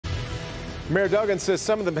Mayor Duggan says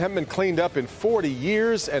some of them haven't been cleaned up in 40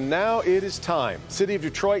 years, and now it is time. City of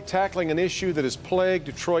Detroit tackling an issue that has plagued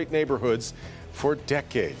Detroit neighborhoods for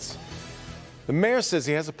decades. The mayor says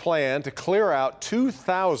he has a plan to clear out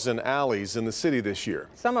 2,000 alleys in the city this year.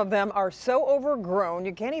 Some of them are so overgrown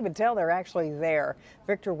you can't even tell they're actually there.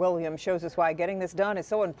 Victor Williams shows us why getting this done is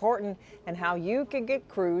so important and how you can get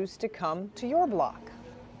crews to come to your block.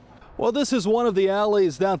 Well, this is one of the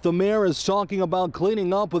alleys that the mayor is talking about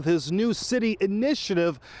cleaning up with his new city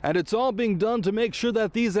initiative, and it's all being done to make sure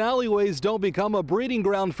that these alleyways don't become a breeding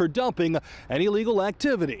ground for dumping and illegal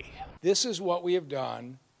activity. This is what we have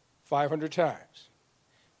done 500 times.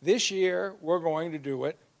 This year, we're going to do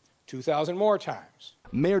it 2,000 more times.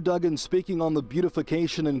 Mayor Duggan speaking on the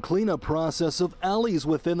beautification and cleanup process of alleys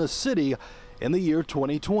within the city in the year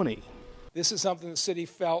 2020. This is something the city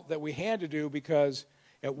felt that we had to do because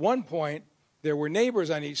at one point, there were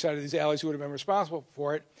neighbors on each side of these alleys who would have been responsible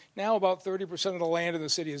for it. Now about 30% of the land in the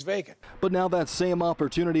city is vacant. But now that same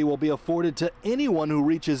opportunity will be afforded to anyone who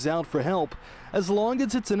reaches out for help, as long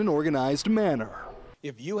as it's in an organized manner.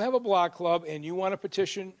 If you have a block club and you want to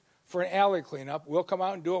petition for an alley cleanup, we'll come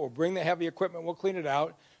out and do it. We'll bring the heavy equipment, we'll clean it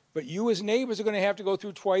out. But you as neighbors are going to have to go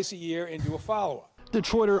through twice a year and do a follow-up.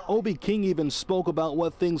 Detroiter Obi King even spoke about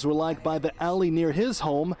what things were like by the alley near his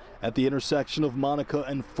home at the intersection of Monica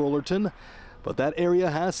and Fullerton, but that area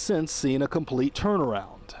has since seen a complete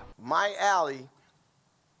turnaround. My alley,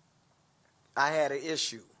 I had an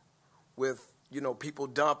issue with, people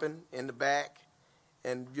dumping in the back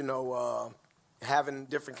and, having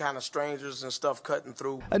different kind of strangers and stuff cutting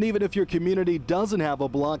through. And even if your community doesn't have a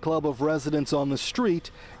block club of residents on the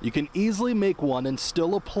street, you can easily make one and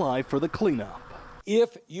still apply for the cleanup.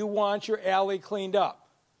 If you want your alley cleaned up,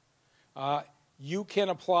 you can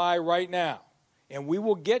apply right now, and we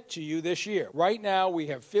will get to you this year. Right now, we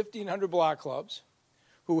have 1,500 block clubs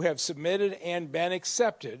who have submitted and been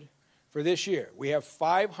accepted for this year. We have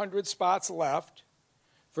 500 spots left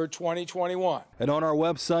for 2021. And on our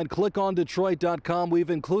website, clickondetroit.com,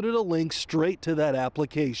 we've included a link straight to that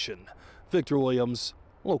application. Victor Williams,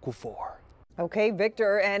 Local 4. Okay,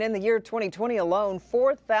 Victor, and in the year 2020 alone,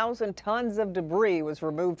 4,000 tons of debris was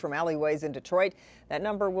removed from alleyways in Detroit. That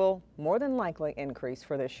number will more than likely increase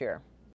for this year.